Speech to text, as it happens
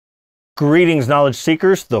Greetings, knowledge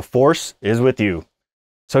seekers. The force is with you.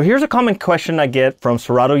 So here's a common question I get from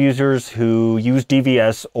Serato users who use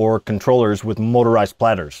DVS or controllers with motorized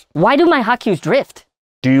platters. Why do my hot cues drift?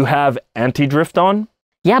 Do you have anti-drift on?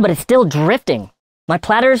 Yeah, but it's still drifting. My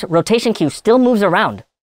platter's rotation cue still moves around.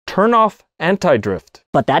 Turn off anti-drift.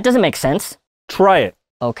 But that doesn't make sense. Try it.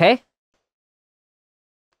 Okay.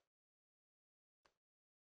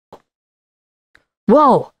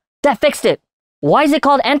 Whoa, that fixed it. Why is it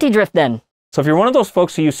called anti-drift then? So if you're one of those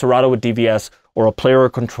folks who use Serato with DVS or a player or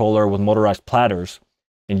controller with motorized platters,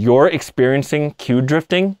 and you're experiencing cue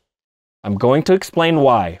drifting, I'm going to explain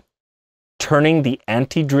why. Turning the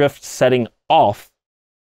anti-drift setting off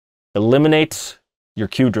eliminates your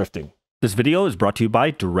cue drifting. This video is brought to you by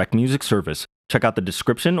Direct Music Service. Check out the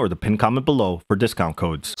description or the pinned comment below for discount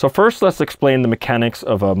codes. So first, let's explain the mechanics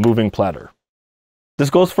of a moving platter. This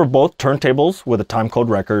goes for both turntables with a timecode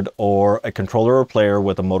record or a controller or player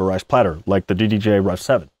with a motorized platter, like the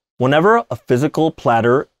DDJ-REV7. Whenever a physical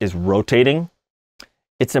platter is rotating,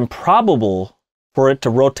 it's improbable for it to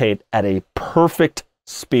rotate at a perfect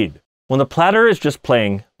speed. When the platter is just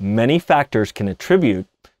playing, many factors can attribute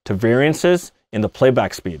to variances in the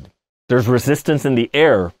playback speed. There's resistance in the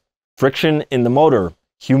air, friction in the motor,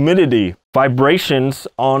 humidity, vibrations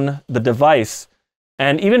on the device,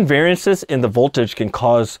 and even variances in the voltage can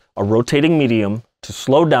cause a rotating medium to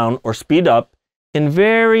slow down or speed up in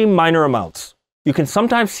very minor amounts. You can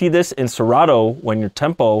sometimes see this in Serato when your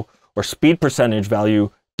tempo or speed percentage value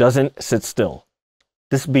doesn't sit still.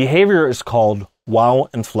 This behavior is called wow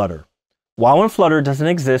and flutter. Wow and flutter doesn't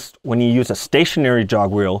exist when you use a stationary jog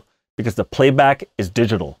wheel because the playback is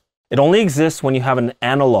digital. It only exists when you have an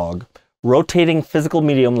analog, rotating physical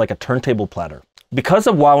medium like a turntable platter. Because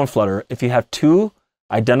of wow and flutter, if you have two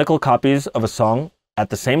identical copies of a song at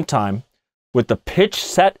the same time, with the pitch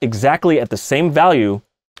set exactly at the same value,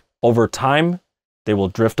 over time, they will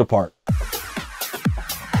drift apart.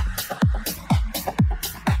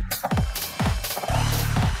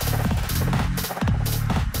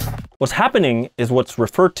 What's happening is what's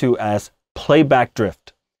referred to as playback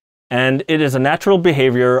drift, and it is a natural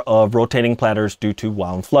behavior of rotating platters due to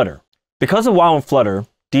wow and flutter. Because of wow and flutter,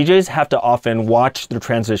 DJs have to often watch their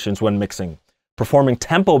transitions when mixing, performing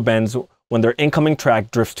tempo bends when their incoming track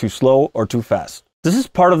drifts too slow or too fast. This is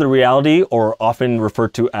part of the reality, or often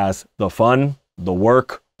referred to as the fun, the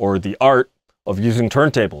work, or the art of using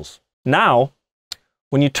turntables. Now,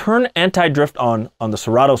 when you turn anti-drift on the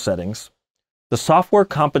Serato settings, the software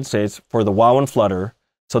compensates for the wow and flutter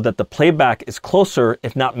so that the playback is closer,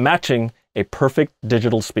 if not matching, a perfect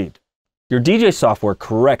digital speed. Your DJ software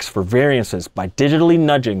corrects for variances by digitally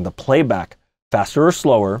nudging the playback faster or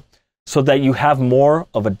slower so that you have more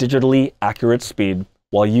of a digitally accurate speed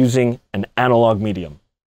while using an analog medium.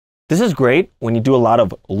 This is great when you do a lot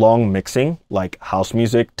of long mixing, like house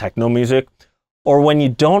music, techno music, or when you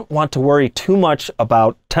don't want to worry too much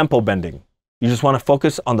about tempo bending. You just want to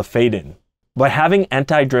focus on the fade in. By having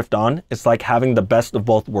anti-drift on, it's like having the best of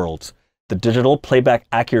both worlds, the digital playback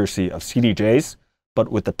accuracy of CDJs, but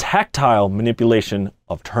with the tactile manipulation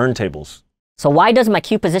of turntables. So why does my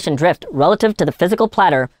cue position drift relative to the physical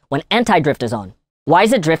platter when anti-drift is on? Why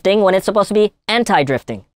is it drifting when it's supposed to be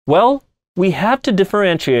anti-drifting? Well, we have to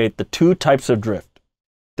differentiate the two types of drift.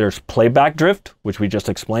 There's playback drift, which we just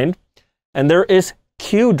explained, and there is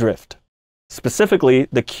cue drift, specifically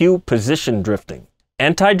the cue position drifting.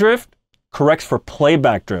 Anti-drift corrects for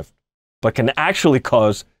playback drift, but can actually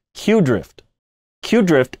cause cue drift. Cue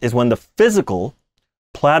drift is when the physical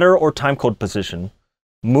platter or timecode position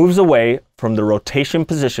moves away from the rotation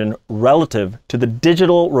position relative to the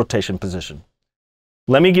digital rotation position.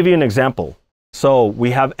 Let me give you an example. So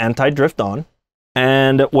we have anti-drift on,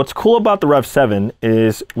 and what's cool about the REV7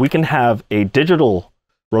 is we can have a digital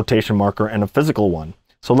rotation marker and a physical one.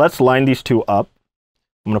 So let's line these two up.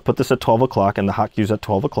 I'm going to put this at 12 o'clock and the hot cues at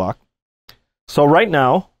 12 o'clock. So right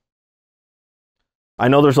now, I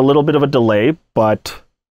know there's a little bit of a delay, but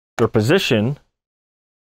their position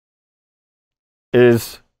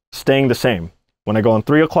is staying the same. When I go on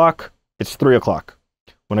 3 o'clock, it's 3 o'clock.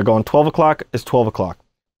 When I go on 12 o'clock, it's 12 o'clock.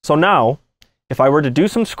 So now, if I were to do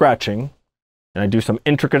some scratching, and I do some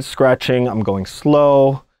intricate scratching, I'm going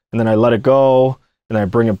slow, and then I let it go, and then I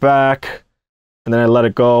bring it back, and then I let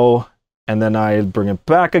it go, and then I bring it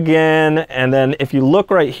back again, and then if you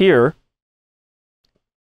look right here,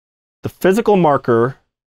 the physical marker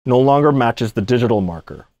no longer matches the digital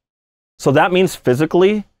marker. So that means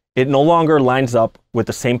physically, it no longer lines up with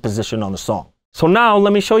the same position on the song. So now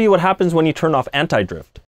let me show you what happens when you turn off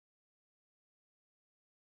anti-drift.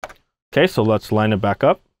 Okay, so let's line it back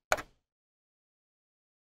up.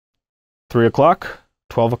 3 o'clock,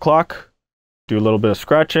 12 o'clock, do a little bit of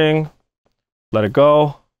scratching, let it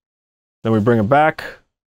go, then we bring it back,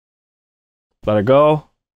 let it go,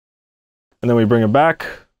 and then we bring it back,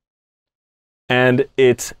 and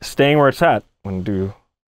it's staying where it's at. I'm going to do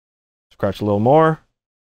scratch a little more,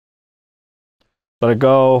 let it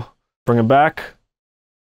go, bring it back,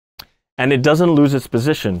 and it doesn't lose its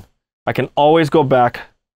position. I can always go back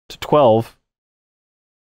to 12,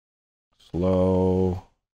 slow,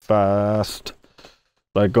 fast,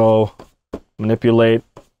 let go, manipulate,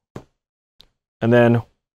 and then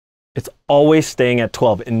it's always staying at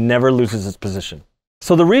 12. It never loses its position.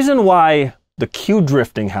 So the reason why the cue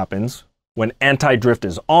drifting happens when anti-drift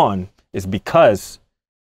is on is because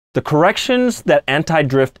the corrections that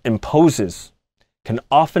anti-drift imposes can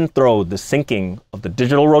often throw the syncing of the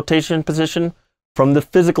digital rotation position from the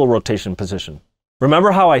physical rotation position.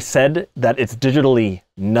 Remember how I said that it's digitally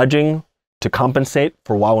nudging to compensate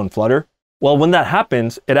for wow and flutter? Well, when that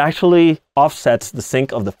happens, it actually offsets the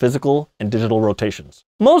sync of the physical and digital rotations.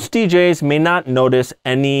 Most DJs may not notice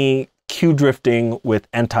any cue drifting with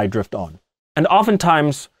anti-drift on. And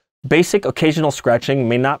oftentimes, basic occasional scratching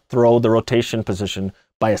may not throw the rotation position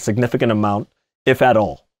by a significant amount, if at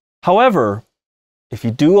all. However, if you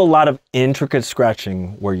do a lot of intricate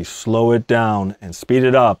scratching where you slow it down and speed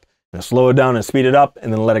it up, and slow it down and speed it up,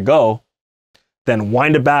 and then let it go, then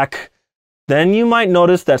wind it back, then you might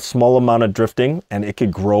notice that small amount of drifting, and it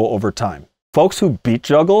could grow over time. Folks who beat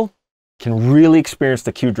juggle can really experience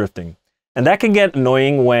the cue drifting, and that can get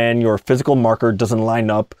annoying when your physical marker doesn't line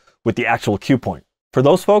up with the actual cue point. For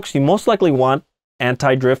those folks, you most likely want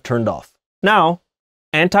anti-drift turned off. Now,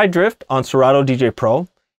 anti-drift on Serato DJ Pro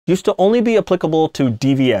used to only be applicable to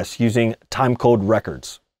DVS using timecode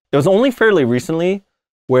records. It was only fairly recently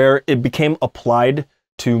where it became applied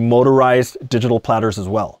to motorized digital platters as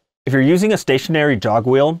well. If you're using a stationary jog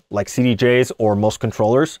wheel like CDJs or most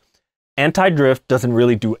controllers, anti-drift doesn't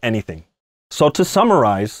really do anything. So to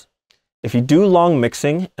summarize, if you do long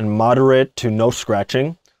mixing and moderate to no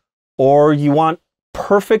scratching, or you want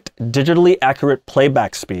perfect digitally accurate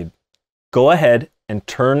playback speed, go ahead and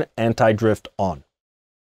turn anti-drift on.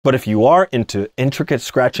 But if you are into intricate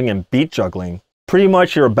scratching and beat juggling, pretty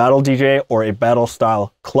much you're a battle DJ or a battle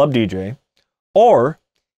style club DJ, or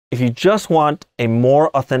if you just want a more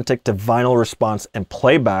authentic to vinyl response and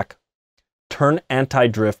playback, turn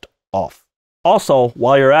anti-drift off. Also,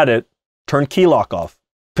 while you're at it, turn key lock off.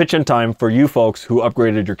 Pitch in time for you folks who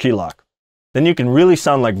upgraded your key lock. Then you can really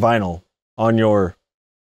sound like vinyl on your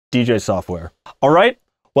DJ software. All right,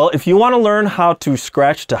 well, if you want to learn how to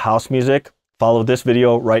scratch to house music, follow this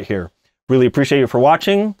video right here. Really appreciate you for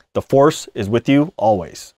watching. The force is with you always.